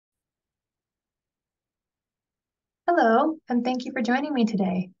Hello, and thank you for joining me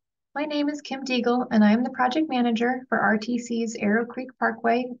today. My name is Kim Deagle, and I am the project manager for RTC's Arrowcreek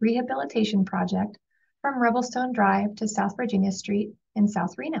Parkway Rehabilitation Project from Rebelstone Drive to South Virginia Street in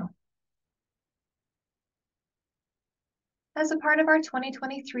South Reno. As a part of our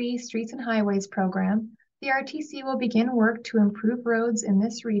 2023 Streets and Highways program, the RTC will begin work to improve roads in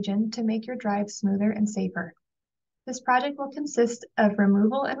this region to make your drive smoother and safer. This project will consist of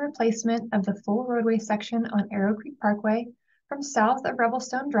removal and replacement of the full roadway section on Arrowcreek Parkway from south of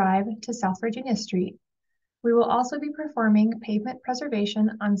Rebelstone Drive to South Virginia Street. We will also be performing pavement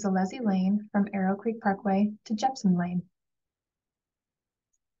preservation on Zalesi Lane from Arrowcreek Parkway to Jepson Lane.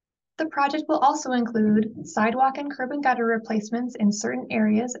 The project will also include sidewalk and curb and gutter replacements in certain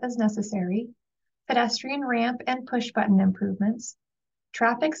areas as necessary, pedestrian ramp and push button improvements,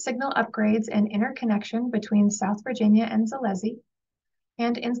 traffic signal upgrades and interconnection between South Virginia and Zalesi,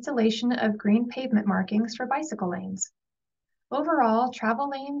 and installation of green pavement markings for bicycle lanes. Overall, travel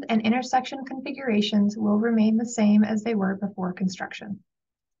lanes and intersection configurations will remain the same as they were before construction.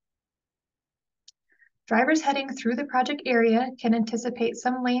 Drivers heading through the project area can anticipate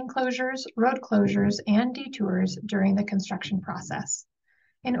some lane closures, road closures, and detours during the construction process.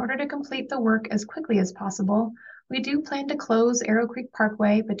 In order to complete the work as quickly as possible, we do plan to close Arrowcreek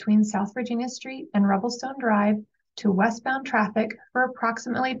Parkway between South Virginia Street and Rebelstone Drive to westbound traffic for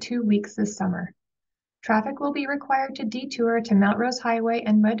approximately 2 weeks this summer. Traffic will be required to detour to Mount Rose Highway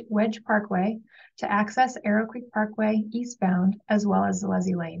and Wedge Parkway to access Arrowcreek Parkway eastbound, as well as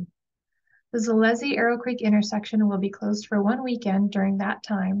Zalesi Lane. The Zalesi-Arrowcreek intersection will be closed for 1 weekend during that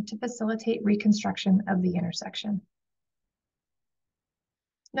time to facilitate reconstruction of the intersection.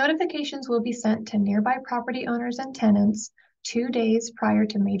 Notifications will be sent to nearby property owners and tenants 2 days prior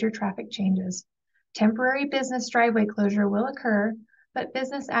to major traffic changes. Temporary business driveway closure will occur, but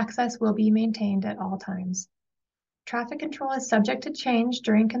business access will be maintained at all times. Traffic control is subject to change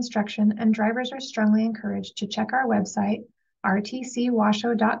during construction, and drivers are strongly encouraged to check our website,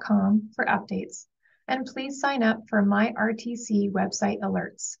 rtcwashoe.com, for updates. And please sign up for My RTC website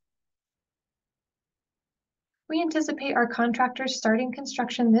alerts. We anticipate our contractors starting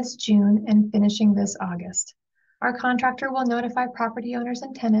construction this June and finishing this August. Our contractor will notify property owners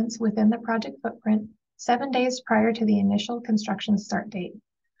and tenants within the project footprint 7 days prior to the initial construction start date.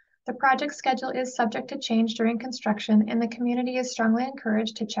 The project schedule is subject to change during construction, and the community is strongly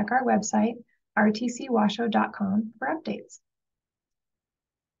encouraged to check our website, rtcwashoe.com, for updates.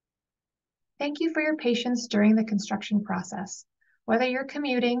 Thank you for your patience during the construction process. Whether you're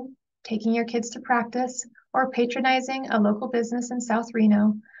commuting, taking your kids to practice, or patronizing a local business in South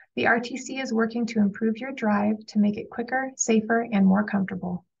Reno, the RTC is working to improve your drive to make it quicker, safer, and more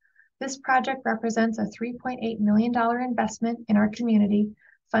comfortable. This project represents a $3.8 million investment in our community,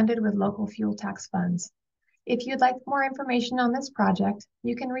 funded with local fuel tax funds. If you'd like more information on this project,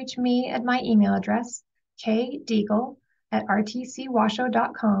 you can reach me at my email address,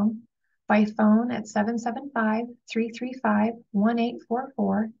 kdeagle@rtcwashoe.com, by phone at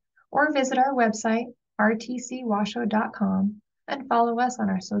 775-335-1844, or visit our website, rtcwashoe.com, and follow us on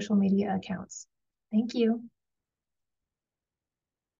our social media accounts. Thank you.